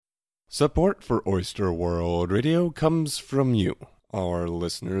Support for Oyster World Radio comes from you, our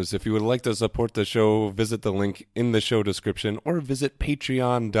listeners. If you would like to support the show, visit the link in the show description or visit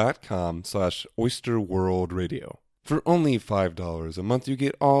patreon.com/oysterworldradio. For only $5 a month, you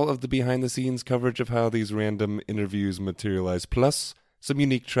get all of the behind-the-scenes coverage of how these random interviews materialize, plus some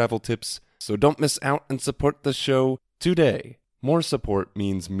unique travel tips. So don't miss out and support the show today. More support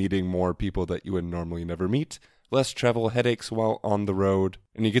means meeting more people that you would normally never meet, less travel headaches while on the road,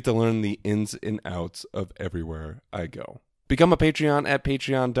 and you get to learn the ins and outs of everywhere I go. Become a Patreon at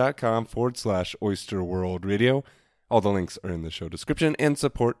patreon.com/oysterworldradio. All the links are in the show description, and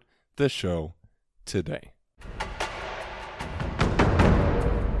support the show today.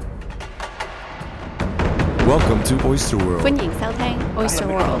 Welcome to Oyster World. 歡迎收聽 Oyster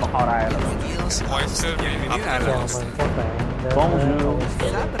World。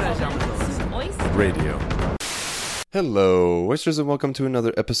 Radio. Hello, oysters, and welcome to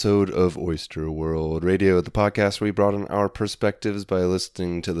another episode of Oyster World Radio, the podcast where we broaden our perspectives by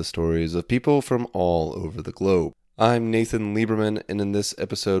listening to the stories of people from all over the globe. I'm Nathan Lieberman, and in this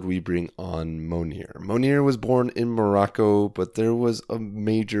episode we bring on Monir. Monir was born in Morocco, but there was a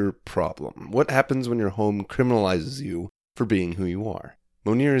major problem. What happens when your home criminalizes you for being who you are?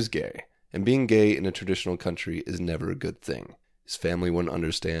 Monir is gay, and being gay in a traditional country is never a good thing. His family wouldn't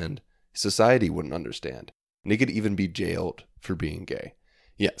understand. His society wouldn't understand. And he could even be jailed for being gay.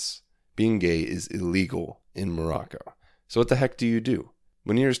 Yes, being gay is illegal in Morocco. So what the heck do you do?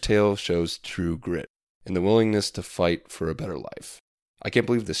 Monir's tale shows true grit and the willingness to fight for a better life. I can't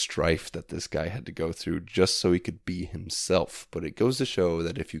believe the strife that this guy had to go through just so he could be himself, but it goes to show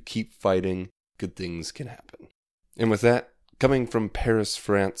that if you keep fighting, good things can happen. And with that, coming from Paris,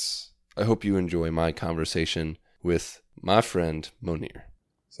 France, I hope you enjoy my conversation with my friend Monir.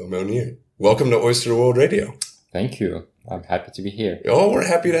 So Monir, welcome to Oyster World Radio. Thank you. I'm happy to be here. Oh, we're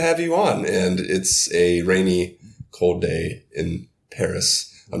happy to have you on. And it's a rainy, cold day in Paris,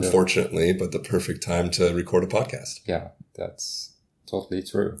 unfortunately, but the perfect time to record a podcast. Yeah, that's totally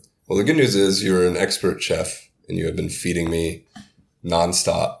true. Well, the good news is you're an expert chef, and you have been feeding me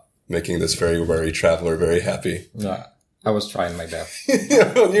nonstop, making this very wary traveler very happy. Yeah, I was trying my best.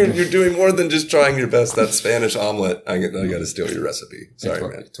 You're doing more than just trying your best. That Spanish omelet, I got to steal your recipe. Sorry,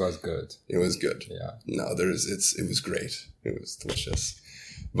 man. It was good. It was good. Yeah. No, it was great. It was delicious.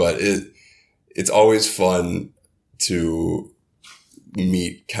 But it's always fun to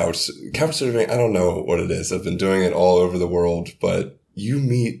meet couch surfing. I don't know what it is. I've been doing it all over the world, but you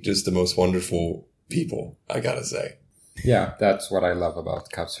meet just the most wonderful people, I gotta say. Yeah, that's what I love about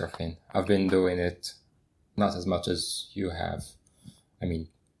couch surfing. I've been doing it not as much as you have. I mean,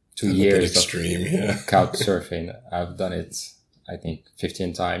 2 years extreme, of couch surfing. I've done it, I think,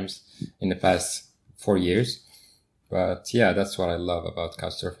 15 times in the past 4 years. But yeah, that's what I love about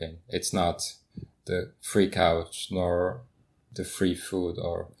couch surfing. It's not the free couch nor the free food,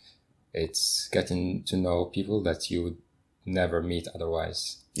 or it's getting to know people that you would never meet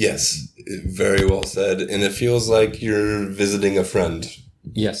otherwise. Yes, very well said. And it feels like you're visiting a friend.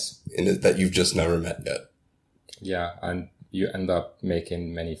 Yes. That you've just never met yet. Yeah, and you end up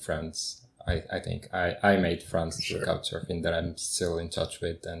making many friends. I think I made friends through couchsurfing that I'm still in touch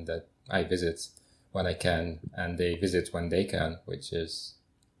with and that I visit when I can and they visit when they can, which is...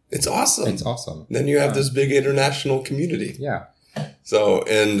 It's awesome. It's awesome. Then you have this big international community. Yeah. So,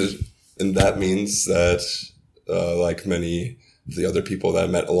 and that means that, like many of the other people that I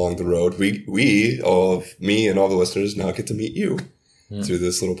met along the road, me and all the listeners now get to meet you through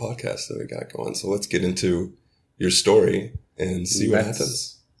this little podcast that we got going. So let's get into your story and see what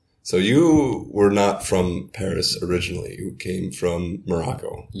happens. So you were not from Paris originally. You came from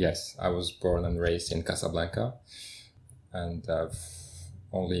Morocco. Yes, I was born and raised in Casablanca, and I've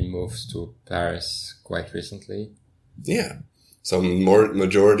only moved to Paris quite recently. Yeah. So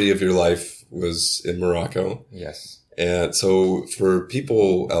majority of your life was in Morocco. Yes. And so for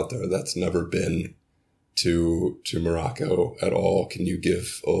people out there that's never been to Morocco at all, can you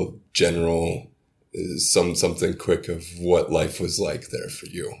give a general something quick of what life was like there for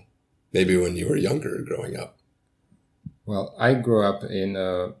you? Maybe when you were younger growing up. Well, I grew up in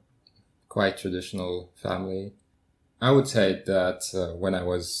a quite traditional family. I would say that when I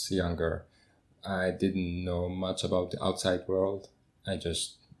was younger, I didn't know much about the outside world. I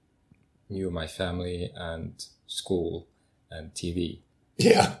just knew my family and school and TV.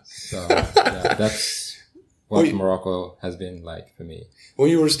 Yeah. So yeah, that's what Morocco has been like for me. Well,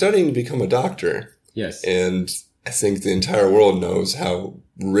 you were studying to become a doctor. Yes. And I think the entire world knows how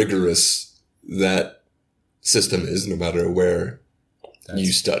rigorous that system is, no matter where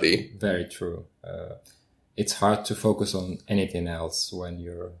you study. Very true. It's hard to focus on anything else when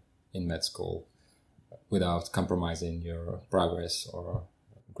you're in med school without compromising your progress or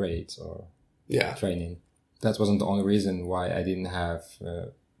grades or training. That wasn't the only reason why I didn't have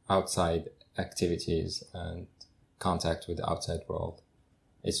outside activities and contact with the outside world.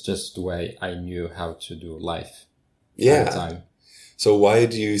 It's just the way I knew how to do life at the time. So why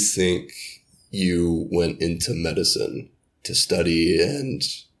do you think you went into medicine to study and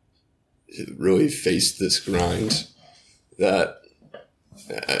really face this grind that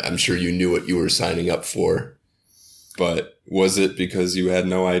I'm sure you knew what you were signing up for? But was it because you had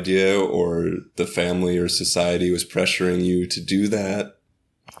no idea, or the family or society was pressuring you to do that?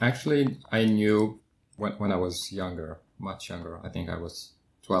 Actually, I knew when I was younger, much younger. I think I was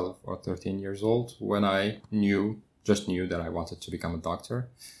 12 or 13 years old when I just knew that I wanted to become a doctor.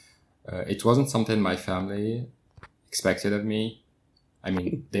 It wasn't something my family expected of me. I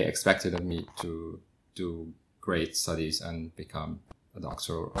mean, they expected of me to do great studies and become a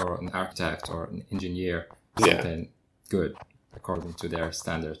doctor or an architect or an engineer, something good according to their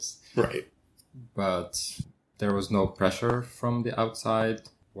standards. Right. But there was no pressure from the outside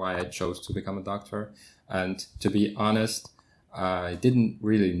why I chose to become a doctor. And to be honest, I didn't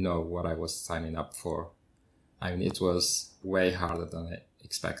really know what I was signing up for. I mean, it was way harder than I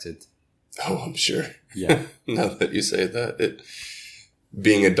expected. Oh, I'm sure. Yeah. Now that you say that,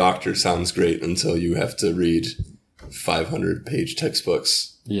 being a doctor sounds great until you have to read 500-page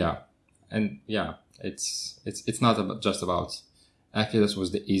textbooks. Yeah. And yeah, it's not just about, actually this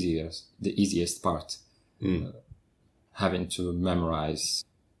was the easiest part. Having to memorize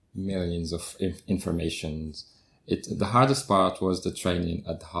millions of informations. The hardest part was the training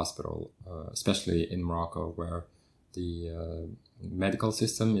at the hospital, especially in Morocco, where the medical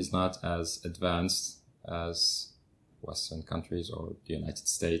system is not as advanced as Western countries or the United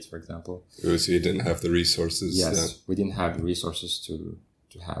States, for example. So you didn't have the resources? Yes, we didn't have the resources to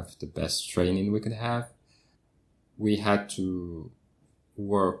have the best training we could have. We had to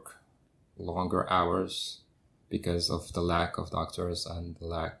work longer hours because of the lack of doctors and the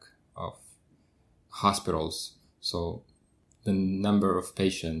lack of hospitals. So the number of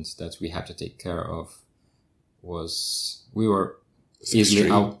patients that we had to take care of we were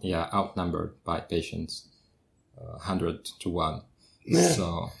easily outnumbered by patients, 100 to 1.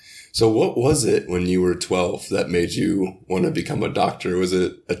 Yeah. So what was it when you were 12 that made you want to become a doctor? Was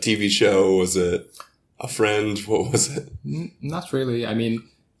it a TV show? Was it a friend? What was it? Not really. I mean,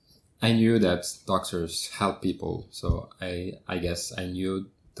 I knew that doctors help people. So I guess I knew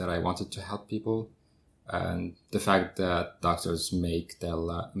that I wanted to help people. And the fact that doctors make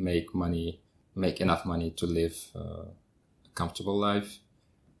enough money to live a comfortable life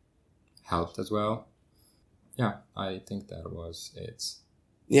helped as well. Yeah, I think that was it.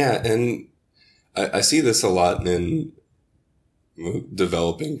 Yeah, and I see this a lot in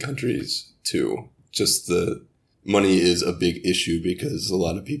developing countries too. Just the money is a big issue because a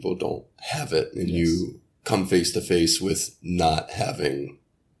lot of people don't have it, and you come face to face with not having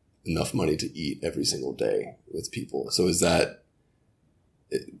enough money to eat every single day with people. So is that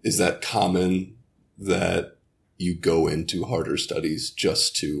common that you go into harder studies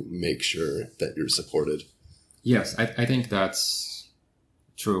just to make sure that you're supported? Yes, I think that's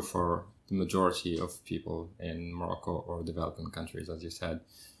true for the majority of people in Morocco or developing countries, as you said.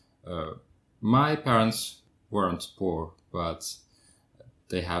 My parents weren't poor, but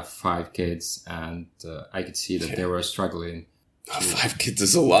they have 5 kids, and I could see that they were struggling. 5 kids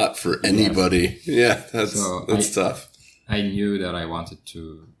is a lot for anybody. Yeah, that's tough. I knew that I wanted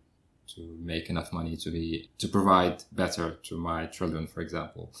to make enough money to provide better to my children, for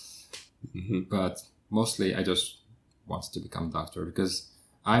example. Mm-hmm. But mostly I just wanted to become a doctor because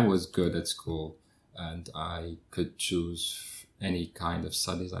I was good at school and I could choose any kind of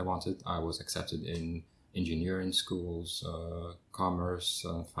studies I wanted. I was accepted in engineering schools, commerce,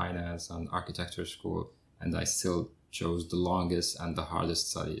 finance, and architecture school, and I still chose the longest and the hardest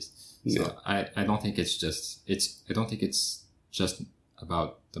studies. So I don't think it's just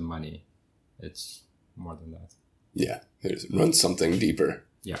about the money. It's more than that. Yeah, it runs something deeper.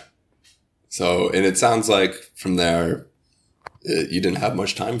 Yeah. So, and it sounds like from there, you didn't have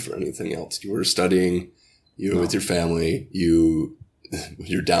much time for anything else. You were studying, you were with your family, your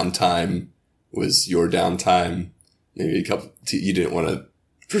downtime was your downtime. Maybe you didn't want to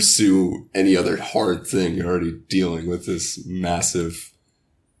pursue any other hard thing. You're already dealing with this massive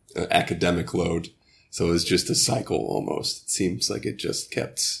academic load. So it was just a cycle almost. It seems like it just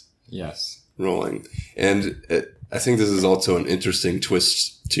kept rolling. And I think this is also an interesting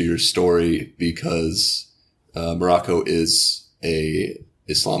twist to your story because Morocco is a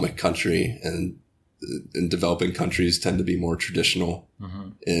Islamic country, and in developing countries tend to be more traditional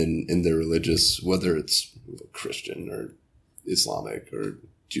in their religious, whether it's Christian or Islamic or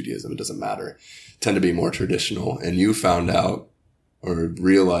Judaism, it doesn't matter, tend to be more traditional. And you found out or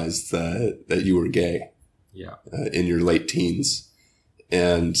realized that you were gay in your late teens.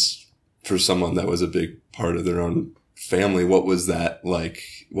 And for someone that was a big part of their own family, what was that like?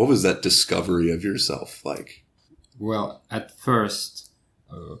 What was that discovery of yourself like? Well, at first,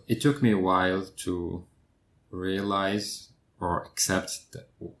 it took me a while to realize or accept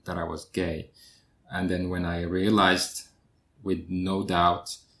that I was gay. And then when I realized with no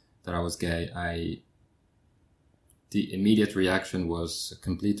doubt that I was gay, the immediate reaction was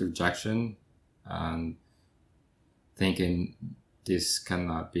complete rejection and thinking, this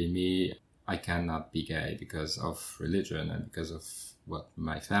cannot be me. I cannot be gay because of religion and because of what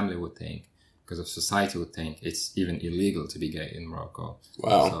my family would think, because of society would think. It's even illegal to be gay in Morocco.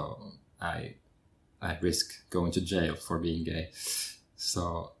 Wow. So I risk going to jail for being gay.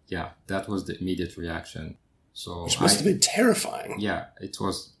 So yeah, that was the immediate reaction. So which must have been terrifying. Yeah, it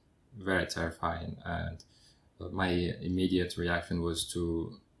was very terrifying. And my immediate reaction was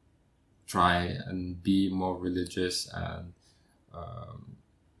to try and be more religious and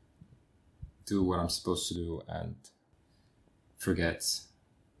do what I'm supposed to do and forget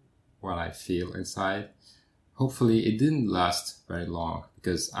what I feel inside. Hopefully it didn't last very long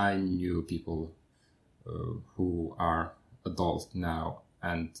because I knew people who are adult now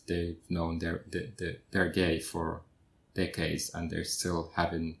and they've known they're gay for decades and they're still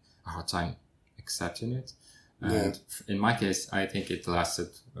having a hard time accepting it. And in my case, I think it lasted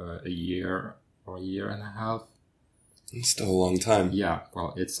a year or a year and a half. It's still a long time. Yeah,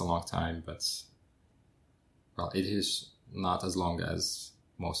 well, it's a long time, but well, it is not as long as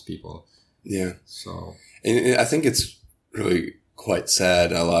most people. Yeah. So, and I think it's really quite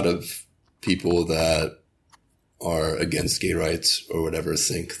sad. A lot of people that are against gay rights or whatever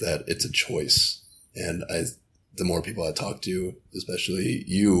think that it's a choice. And the more people I talk to, especially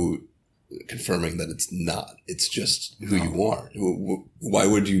you, confirming that it's not. It's just who you are. Why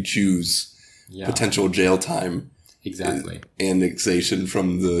would you choose potential jail time? Exactly. Annexation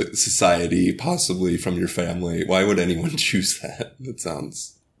from the society, possibly from your family. Why would anyone choose that? That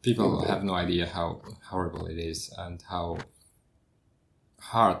sounds... People have no idea how horrible it is and how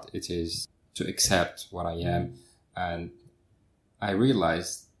hard it is to accept what I am. And I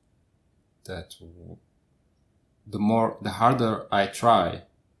realized that the harder I try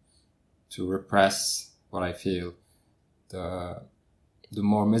to repress what I feel, the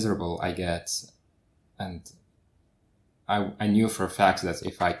more miserable I get. And I knew for a fact that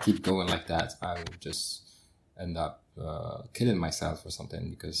if I keep going like that, I would just end up killing myself or something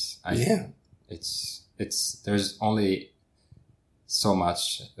because there's only so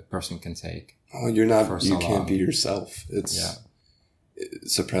much a person can take. Oh, you can't be yourself. It's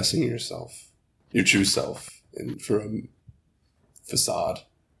suppressing yourself, your true self, and for a facade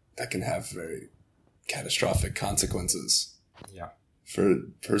that can have very catastrophic consequences. Yeah. For a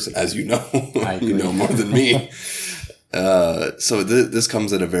person, as you know, you know more than me. So this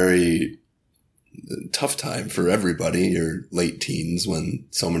comes at a very tough time for everybody, your late teens, when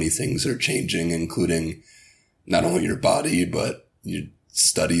so many things are changing, including not only your body, but your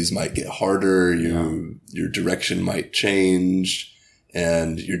studies might get harder, your direction might change,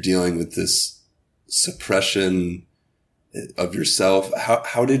 and you're dealing with this suppression of yourself.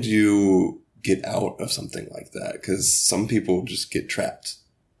 How did you get out of something like that? Because some people just get trapped.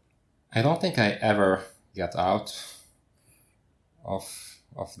 I don't think I ever got out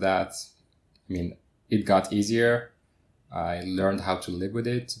of that. I mean, it got easier. I learned how to live with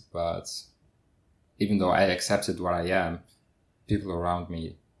it, but even though I accepted what I am, people around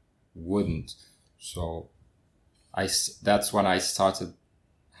me wouldn't. So that's when I started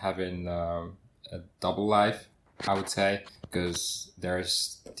having a double life, I would say, because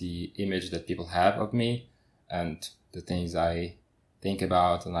there's the image that people have of me and the things I think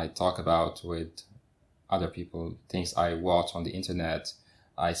about and I talk about with other people, things I watch on the internet.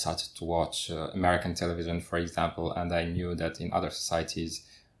 I started to watch American television, for example, and I knew that in other societies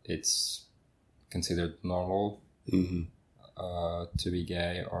it's considered normal to be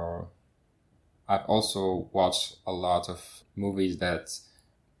gay. Or I've also watched a lot of movies that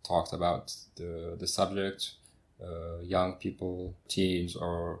talked about the subject, young people, teens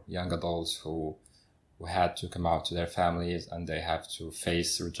or young adults who had to come out to their families and they have to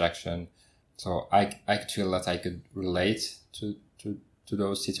face rejection. So I could feel that I could relate to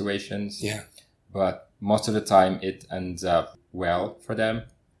those situations. Yeah. But most of the time it ends up well for them.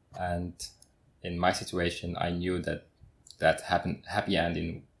 And in my situation, I knew that happy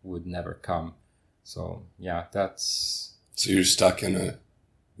ending would never come. So yeah, that's... So you're stuck in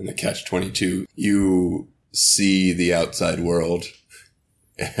a catch-22. You see the outside world,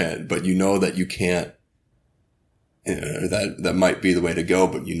 but you know that you can't, that might be the way to go,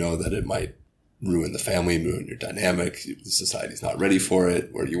 but you know that it might ruin the family, ruin your dynamic. The society's not ready for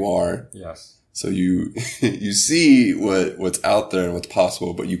it where you are. Yes. So you see what's out there and what's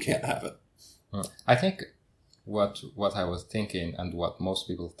possible, but you can't have it. I think what I was thinking, and what most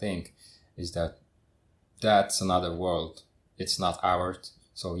people think, is that that's another world. It's not ours.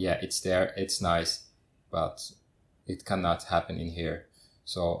 So yeah, it's there. It's nice, but it cannot happen in here.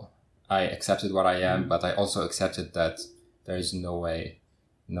 So I accepted what I am, but I also accepted that there is no way,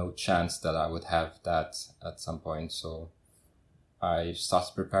 no chance that I would have that at some point. So I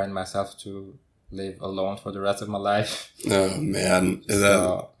started preparing myself to live alone for the rest of my life. Oh man.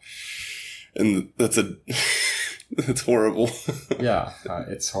 That's horrible. Yeah,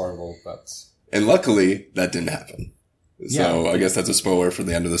 it's horrible, but... And luckily that didn't happen. So yeah. I guess that's a spoiler for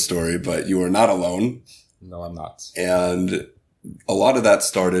the end of the story, but you are not alone. No, I'm not. And a lot of that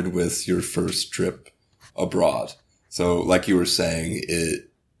started with your first trip abroad. So like you were saying,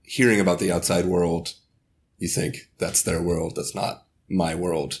 hearing about the outside world, you think that's their world. That's not my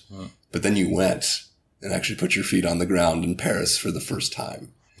world. But then you went and actually put your feet on the ground in Paris for the first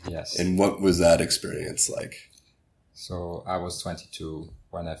time. Yes. And what was that experience like? So I was 22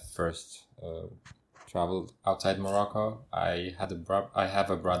 when I first traveled outside Morocco. I have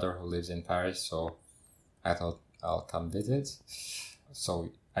a brother who lives in Paris, so I thought I'll come visit. So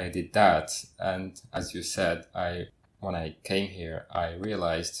I did that. And as you said, when I came here, I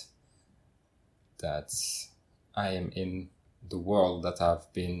realized that I am in the world that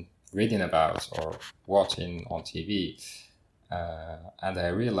I've been reading about or watching on TV. And I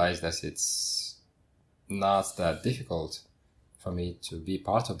realized that it's not that difficult for me to be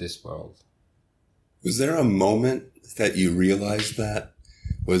part of this world. Was there a moment that you realized that?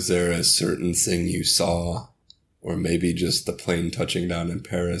 Was there a certain thing you saw, or maybe just the plane touching down in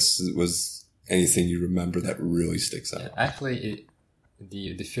Paris? Was anything you remember that really sticks out? Actually,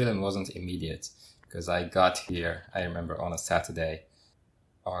 the feeling wasn't immediate, because I got here, I remember, on a Saturday,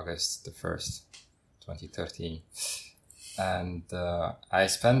 August the 1st, 2013. And I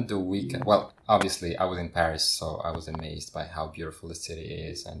spent the weekend... Well, obviously, I was in Paris, so I was amazed by how beautiful the city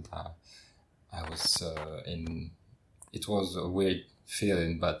is. And I was it was a weird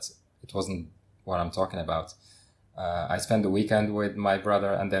feeling, but it wasn't what I'm talking about. I spent the weekend with my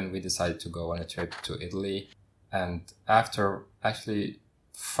brother, and then we decided to go on a trip to Italy. And after actually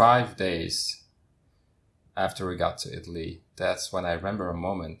 5 days after we got to Italy, that's when I remember a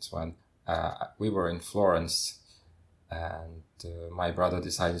moment when we were in Florence, and my brother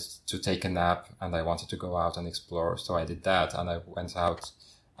decided to take a nap, and I wanted to go out and explore. So I did that, and I went out.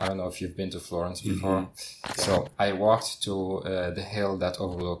 I don't know if you've been to Florence before. Mm-hmm. So I walked to the hill that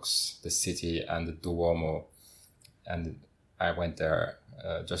overlooks the city and the Duomo. And I went there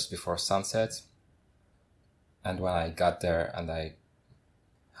just before sunset. And when I got there and I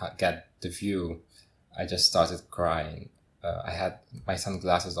got the view, I just started crying. I had my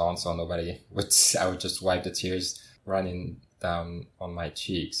sunglasses on, so I would just wipe the tears running down on my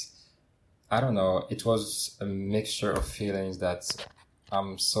cheeks. I don't know. It was a mixture of feelings that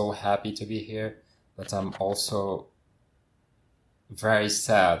I'm so happy to be here, but I'm also very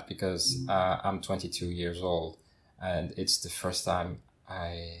sad because I'm 22 years old, and it's the first time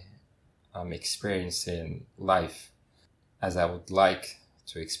I'm experiencing life as I would like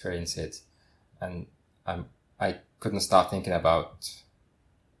to experience it. And I couldn't stop thinking about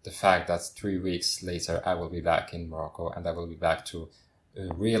the fact that 3 weeks later I will be back in Morocco and I will be back to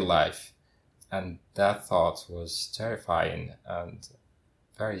real life. And that thought was terrifying and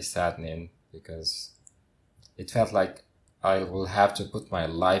very saddening, because it felt like I will have to put my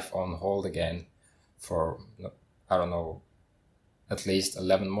life on hold again for, I don't know, at least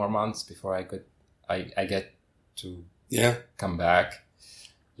 11 more months before I get to come back.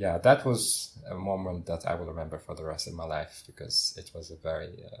 Yeah, that was a moment that I will remember for the rest of my life, because it was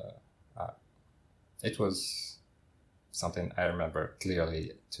it was something I remember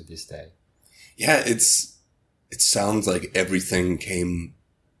clearly to this day. Yeah, it sounds like everything came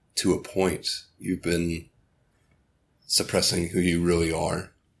to a point. You've been suppressing who you really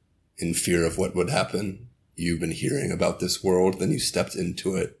are in fear of what would happen. You've been hearing about this world, then you stepped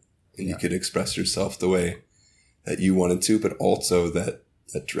into it, and you could express yourself the way that you wanted to, but also that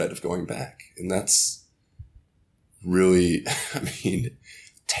dread of going back. And that's really,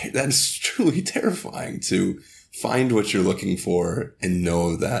 that is truly terrifying, to find what you're looking for and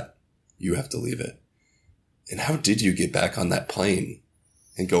know that you have to leave it. And how did you get back on that plane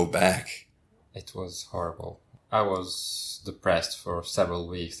and go back It was horrible. I was depressed for several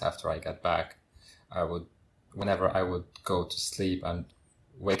weeks after I got back. Whenever I would go to sleep and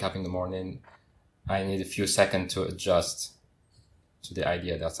wake up in the morning, I need a few seconds to adjust to the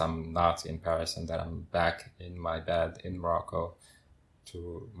idea that I'm not in Paris and that I'm back in my bed in Morocco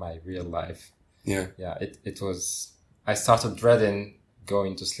to my real life. Yeah. Yeah, it was, I started dreading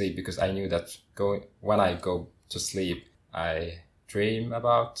going to sleep because I knew that when I go to sleep, I dream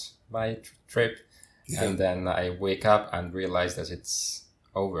about my trip. Yeah. And then I wake up and realize that it's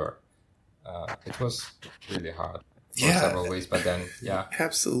over. It was really hard for several weeks, but then, yeah.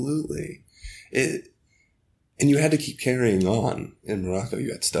 Absolutely. And you had to keep carrying on in Morocco.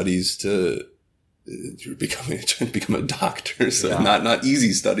 You had studies you're trying to become a doctor. So not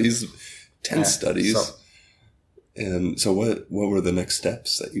easy studies, tense studies. And so what were the next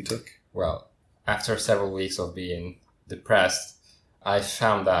steps that you took? Well, after several weeks of being depressed, I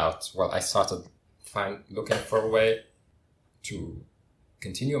found out, I started looking for a way to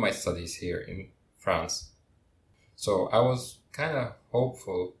continue my studies here in France. So I was kind of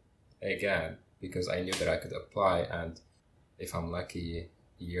hopeful again because I knew that I could apply, and if I'm lucky,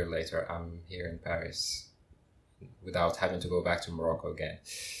 a year later, I'm here in Paris without having to go back to Morocco again.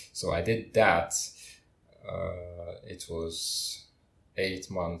 So I did that. It was 8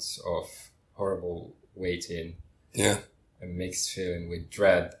 months of horrible waiting. Yeah. A mixed feeling with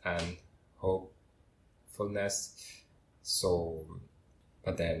dread and hopefulness. So,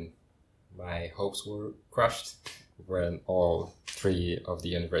 but then my hopes were crushed when all 3 of the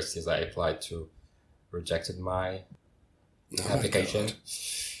universities I applied to rejected my application.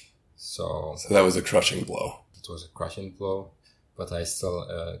 So that was a crushing blow. It was a crushing blow, but I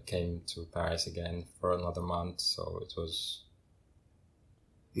still came to Paris again for another month. So it was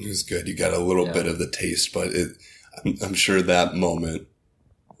good. You got a little bit of the taste, but I'm sure that moment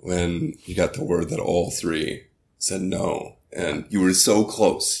when you got the word that all 3 said no, and you were so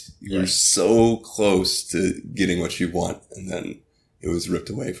close. You were so close to getting what you want, and then it was ripped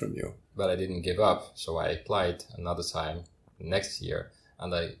away from you. But I didn't give up, so I applied another time next year,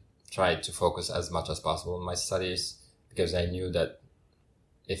 and I tried to focus as much as possible on my studies because I knew that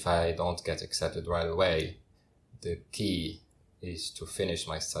if I don't get accepted right away, the key is to finish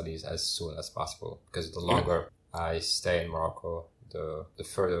my studies as soon as possible, because the longer I stay in Morocco, the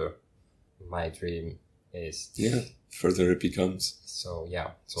further my dream is. Yeah, further it becomes. So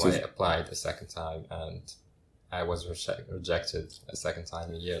I applied a second time and I was rejected a second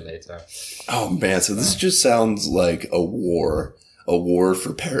time a year later. Oh man, so this just sounds like a war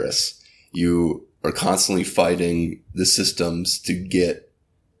for Paris. You are constantly fighting the systems to get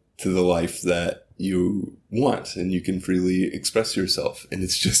to the life that you want, and you can freely express yourself. And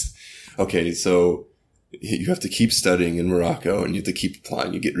it's just, okay, so you have to keep studying in Morocco and you have to keep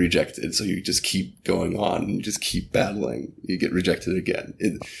applying. You get rejected. So you just keep going on and you just keep battling. You get rejected again.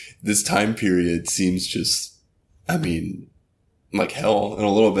 This time period seems just, like hell in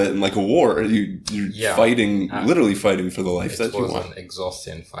a little bit, and like a war. You're fighting, literally fighting for the life that you want. It was an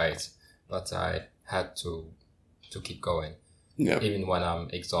exhausting fight, but I had to keep going. Yeah. Even when I'm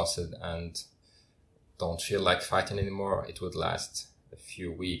exhausted and don't feel like fighting anymore, it would last a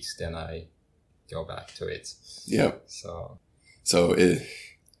few weeks, then I go back to it. Yeah.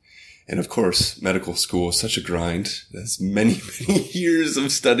 And of course, medical school is such a grind. There's many, many years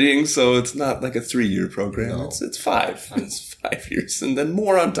of studying, so it's not like a 3-year program. No. It's 5. It's 5 years, and then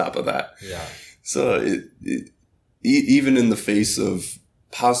more on top of that. Yeah. So even in the face of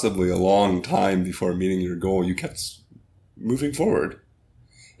possibly a long time before meeting your goal, you kept moving forward.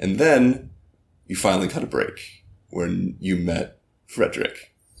 And then you finally got a break when you met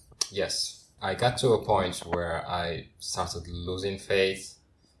Frederick. Yes. I got to a point where I started losing faith.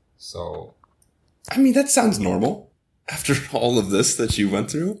 So, that sounds normal after all of this that you went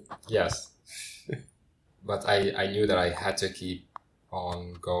through. Yes. But I knew that I had to keep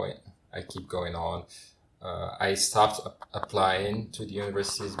on going. I keep going on. I stopped applying to the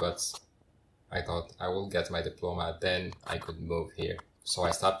universities, but I thought I will get my diploma, then I could move here. So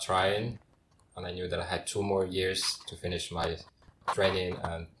I stopped trying, and I knew that I had 2 more years to finish my training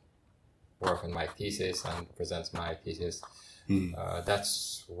and work on my thesis and present my thesis.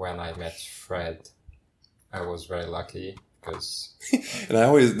 That's when I met Fred. I was very lucky because... And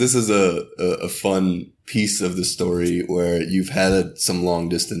this is a fun piece of the story where you've had some long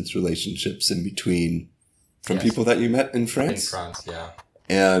distance relationships in between from people that you met in France. In France, yeah.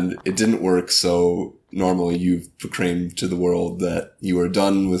 And it didn't work, so normally you've proclaimed to the world that you are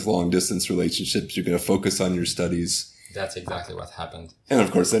done with long distance relationships. You're going to focus on your studies. That's exactly what happened. And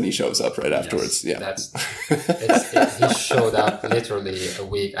of course, then he shows up right afterwards. Yes, he showed up literally a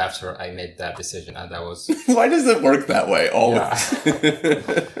week after I made that decision, and that was... Why does it work that way always?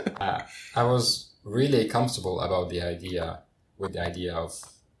 I was really comfortable about the idea of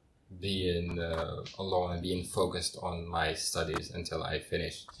being alone and being focused on my studies until I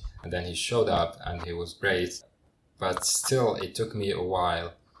finished. And then he showed up, and he was great. But still, it took me a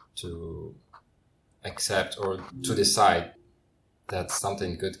while to accept or to decide that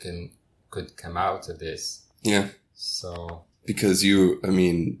something good could come out of this. Yeah. So because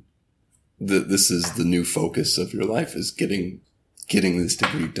this is the new focus of your life, is getting this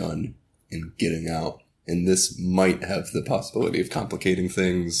degree done and getting out. And this might have the possibility of complicating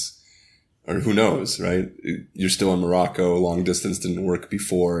things, or who knows, right? You're still in Morocco. Long distance didn't work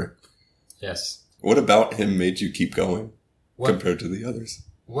before. Yes. What about him made you keep going compared to the others?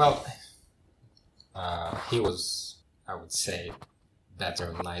 Well, he was, I would say,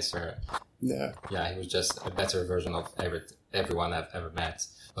 better, nicer. Yeah. Yeah, he was just a better version of everyone I've ever met.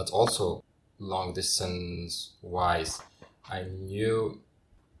 But also, long distance wise, I knew,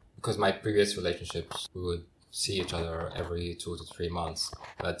 because my previous relationships, we would see each other every 2 to 3 months.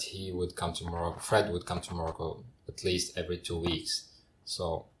 But he would come to Morocco. Fred would come to Morocco at least every 2 weeks.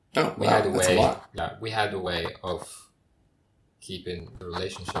 So we had a way. Yeah, we had a way of keeping the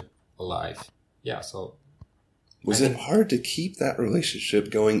relationship alive. Yeah, so... Was it hard to keep that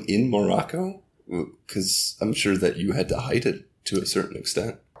relationship going in Morocco? Because I'm sure that you had to hide it to a certain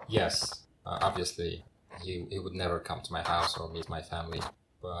extent. Yes, obviously, he would never come to my house or meet my family.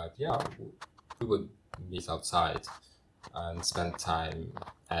 But yeah, we would meet outside and spend time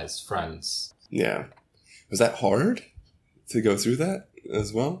as friends. Yeah. Was that hard to go through that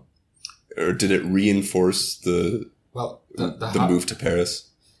as well? Or did it reinforce the move to Paris?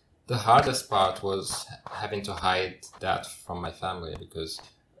 The hardest part was having to hide that from my family, because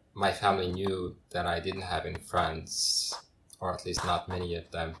my family knew that I didn't have any friends, or at least not many of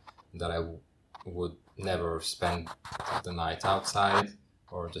them, that I would never spend the night outside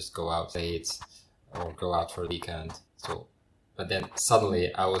or just go out late or go out for the weekend. So, but then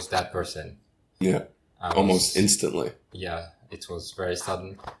suddenly I was that person. Yeah, almost instantly. Yeah, it was very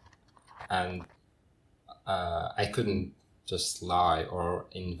sudden. And I couldn't just lie or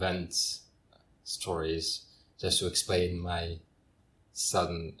invent stories just to explain my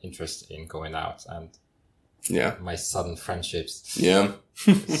sudden interest in going out and my sudden friendships. Yeah.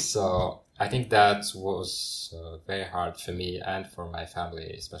 So I think that was very hard for me and for my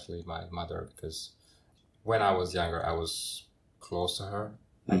family, especially my mother, because when I was younger, I was close to her,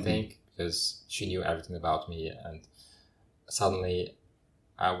 I think, because she knew everything about me, and suddenly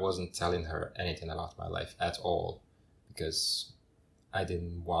I wasn't telling her anything about my life at all, because I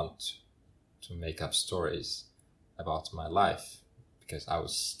didn't want to make up stories about my life, because I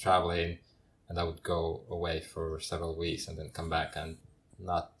was traveling and I would go away for several weeks and then come back and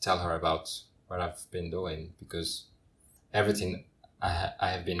not tell her about what I've been doing, because everything I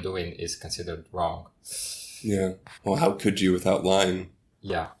have been doing is considered wrong. Yeah. Well, how could you without lying?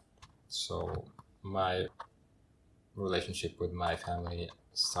 Yeah. So my relationship with my family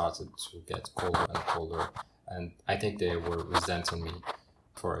started to get colder and colder. And I think they were resenting me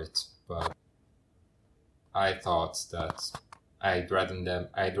for it, but I thought that I'd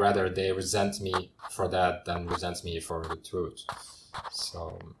rather they resent me for that than resent me for the truth.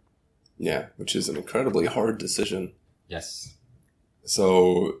 So yeah, which is an incredibly hard decision. Yes.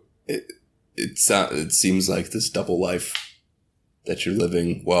 So it seems like this double life that you're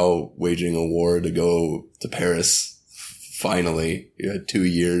living while waging a war to go to Paris. Finally, you had 2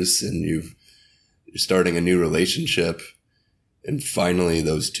 years and you're starting a new relationship, and finally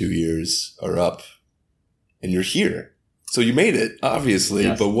those 2 years are up and you're here. So you made it, obviously,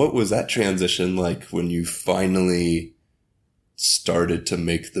 yes. But what was that transition like when you finally started to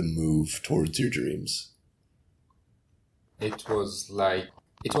make the move towards your dreams? It was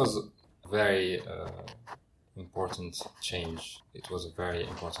a very important change. It was a very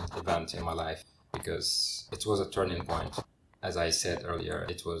important event in my life, because it was a turning point. As I said earlier,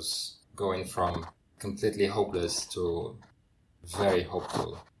 it was going from completely hopeless to very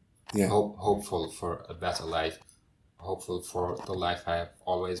hopeful. Yeah. Hopeful for a better life. Hopeful for the life I have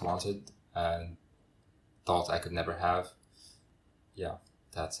always wanted and thought I could never have. Yeah,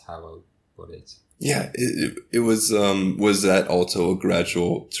 that's how I would put it. Yeah, it was that also a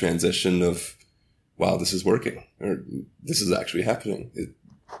gradual transition of, wow, this is working, or this is actually happening.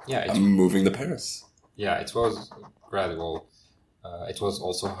 I'm moving to Paris. Yeah, it was gradual. it was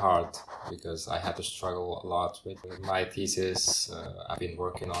also hard because I had to struggle a lot with my thesis. I've been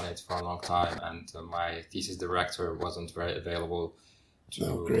working on it for a long time, and my thesis director wasn't very available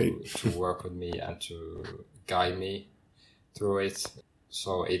to work with me and to guide me through it.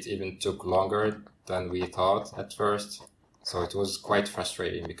 So it even took longer than we thought at first. So it was quite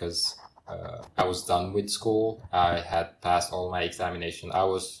frustrating because I was done with school. I had passed all my examination. I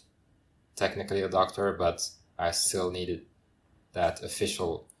was technically a doctor, but I still needed that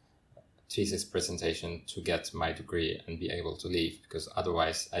official thesis presentation to get my degree and be able to leave, because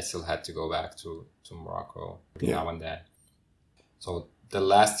otherwise I still had to go back to Morocco now and then. So the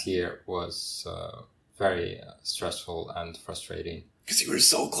last year was very stressful and frustrating. Because you were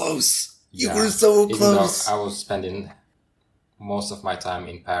so close. Yeah. You were so Even close. though I was spending most of my time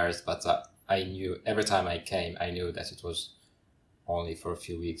in Paris, but I knew every time I came, I knew that it was only for a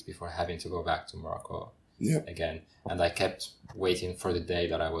few weeks before having to go back to Morocco again. And I kept waiting for the day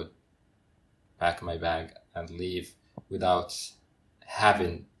that I would pack my bag and leave without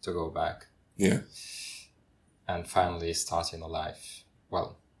having to go back. Yeah. And finally starting a life.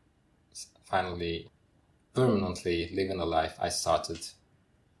 Well, finally permanently living a life I started,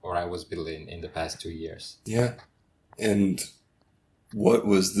 or I was building in the past 2 years. Yeah. And what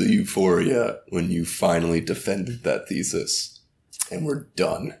was the euphoria when you finally defended that thesis and were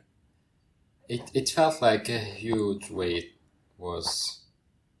done? It felt like a huge weight was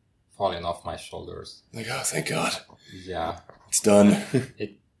falling off my shoulders. Like, oh, thank God. Yeah. It's done.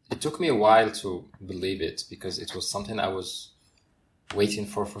 It took me a while to believe it, because it was something I was waiting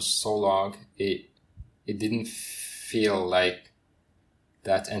for so long. It didn't feel like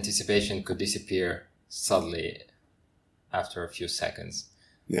that anticipation could disappear suddenly after a few seconds.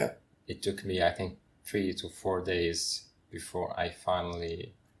 Yeah. It took me, I think, 3 to 4 days before I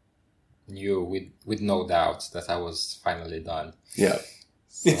finally knew with no doubt that I was finally done. Yeah.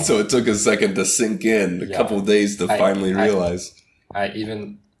 So it took a second to sink in, a couple of days to finally realize.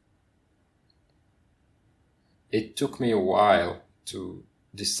 It took me a while to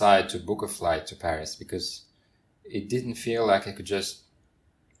decide to book a flight to Paris, because it didn't feel like I could just,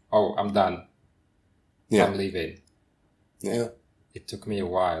 I'm done. Yeah. I'm leaving. Yeah. It took me a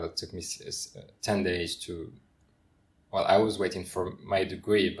while. It took me 10 days to, I was waiting for my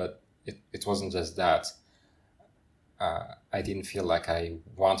degree, but it wasn't just that. I didn't feel like I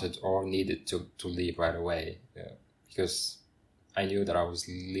wanted or needed to leave right away, because I knew that I was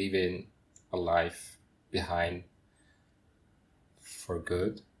leaving a life behind for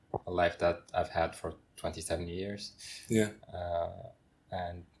good, a life that I've had for 27 years. Yeah.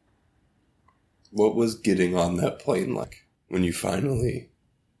 And what was getting on that plane like when you finally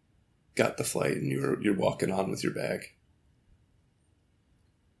got the flight and you're walking on with your bag?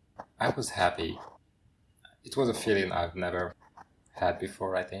 I was happy. It was a feeling I've never had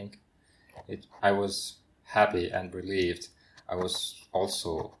before, I think. I was happy and relieved. I was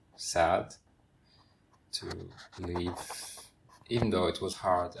also sad to leave, even though it was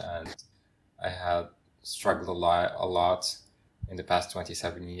hard and I had struggled a lot in the past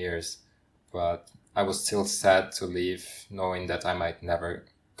 27 years. But I was still sad to leave, knowing that I might never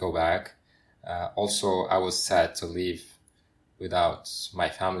go back. Also, I was sad to leave without my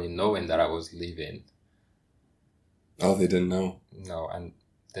family knowing that I was leaving. Oh, they didn't know? No, and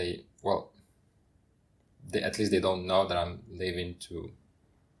they at least they don't know that I'm leaving to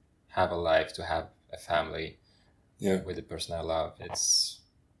have a life, to have a family with the person I love.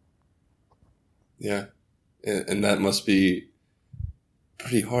 Yeah. And that must be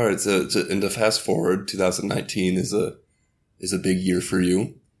pretty hard. And to fast forward, 2019 is a big year for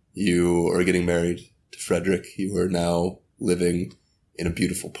you. You are getting married to Frederick. You are now living in a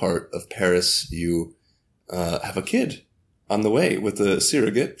beautiful part of Paris. You have a kid on the way with a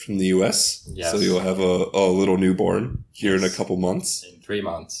surrogate from the US. Yes. So you'll have a little newborn here in a couple months. In 3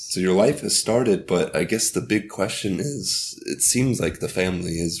 months. So your life has started, but I guess the big question is, it seems like the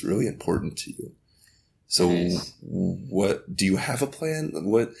family is really important to you. So what, do you have a plan?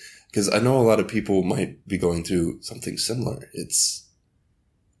 Because I know a lot of people might be going through something similar. It's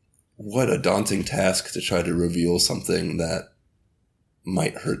what a daunting task to try to reveal something that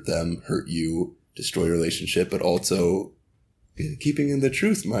might hurt them, hurt you, destroy your relationship, but also keeping in the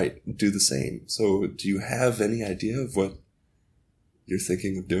truth might do the same. So do you have any idea of what you're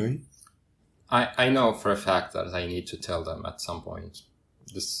thinking of doing? I know for a fact that I need to tell them at some point.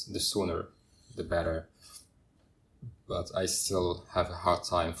 The sooner, the better. But I still have a hard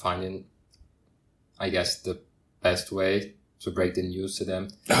time finding, I guess, the best way to break the news to them.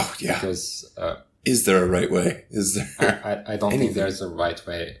 Oh, yeah. Because... is there a right way? Is there... I don't think there's a right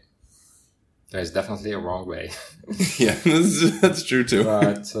way. There's definitely a wrong way. Yeah, that's true too.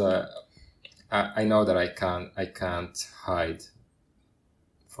 But I know that I can't hide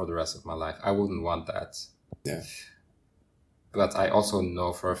for the rest of my life. I wouldn't want that. Yeah. But I also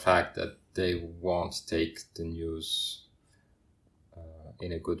know for a fact that they won't take the news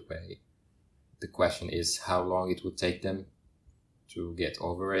in a good way. The question is how long it would take them to get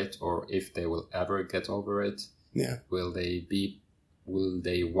over it, or if they will ever get over it. Yeah. Will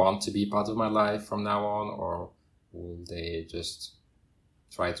they want to be part of my life from now on, or will they just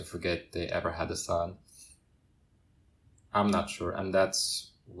try to forget they ever had a son? I'm not sure, and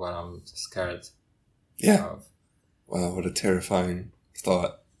that's what I'm scared of. Wow, what a terrifying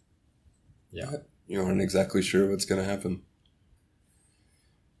thought. Yeah. You aren't exactly sure what's going to happen.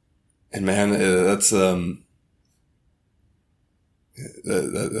 And man, that's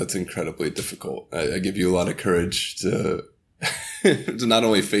incredibly difficult. I give you a lot of courage to to not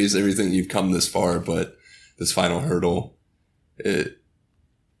only face everything you've come this far, but this final hurdle. It'll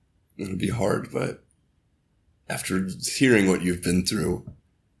be hard, but after hearing what you've been through,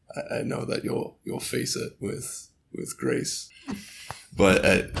 I know that you'll face it with grace. But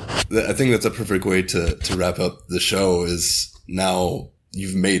I think that's a perfect way to wrap up the show. Is now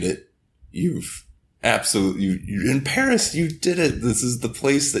you've made it. You're in Paris. You did it. This is the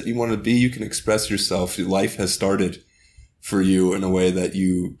place that you want to be. You can express yourself. Your life has started for you in a way that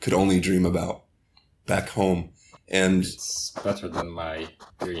you could only dream about back home. And it's better than my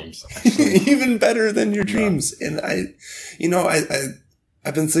dreams. Even better than your dreams. Yeah. And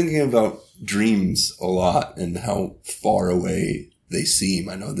I've been thinking about dreams a lot and how far away they seem.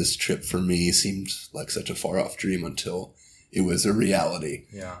 I know this trip for me seemed like such a far off dream until it was a reality.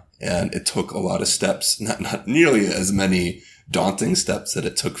 Yeah. And it took a lot of steps, not nearly as many daunting steps that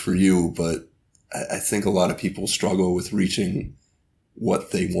it took for you, but I think a lot of people struggle with reaching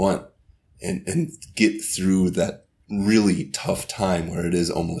what they want and get through that really tough time where it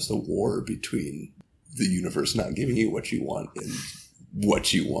is almost a war between the universe not giving you what you want and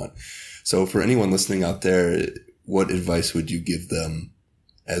what you want. So for anyone listening out there, what advice would you give them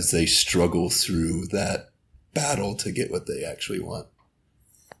as they struggle through that battle to get what they actually want?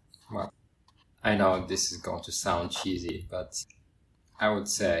 Well, I know this is going to sound cheesy, but I would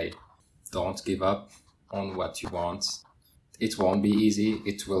say don't give up on what you want. It won't be easy.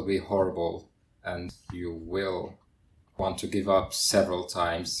 It will be horrible. And you will want to give up several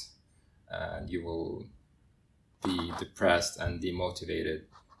times. And you will be depressed and demotivated.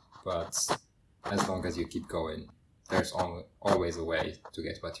 But as long as you keep going, there's always a way to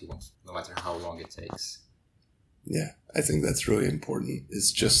get what you want, no matter how long it takes. Yeah, I think that's really important.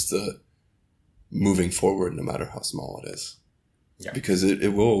 It's just the moving forward, no matter how small it is. Yeah. Because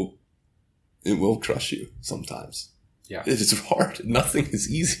it will crush you sometimes. Yeah. It is hard. Nothing is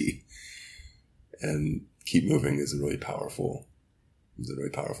easy. And keep moving is a really powerful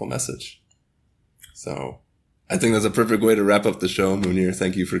message. So I think that's a perfect way to wrap up the show. Munir,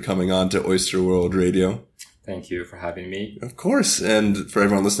 thank you for coming on to Oyster World Radio. Thank you for having me. Of course. And for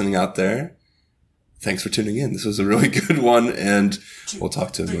everyone listening out there, thanks for tuning in. This was a really good one, and we'll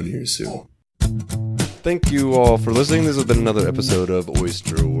talk to Munir soon. Thank you all for listening. This has been another episode of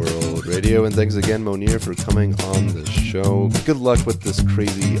Oyster World Radio, and thanks again, Munir, for coming on the show. Good luck with this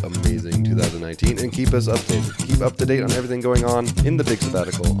crazy, amazing 2019, and keep us updated. Keep up to date on everything going on in the Big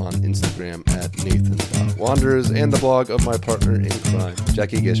Sabbatical on Instagram at Nathan.Wanders, and the blog of my partner in crime,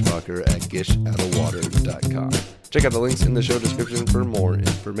 Jackie Gishbacher, at gishoutawater.com. Check out the links in the show description for more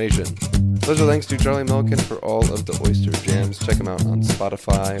information. Special thanks to Charlie Milliken for all of the Oyster Jams. Check him out on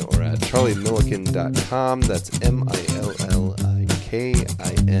Spotify or at charliemilliken.com. That's MILLIKIN.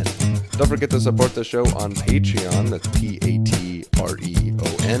 Don't forget to support the show on Patreon. That's PATREON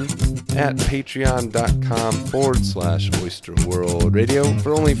at patreon.com/Oyster World Radio.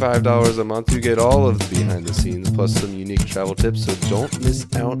 For only $5 a month, you get all of the behind the scenes plus some unique travel tips, so don't miss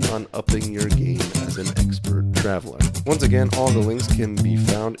out on upping your game as an expert traveler. Once again, all the links can be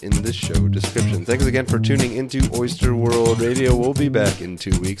found in the show description. Thanks again for tuning into Oyster World Radio. We'll be back in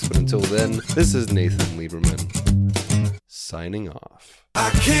 2 weeks, but until then, this is Nathan Lieberman signing off. I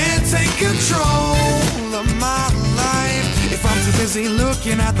can't take control of my life if I'm too busy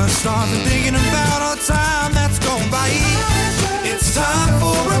looking at the stars and thinking about all time that's gone by. It's time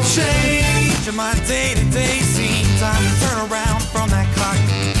for a change in my day-to-day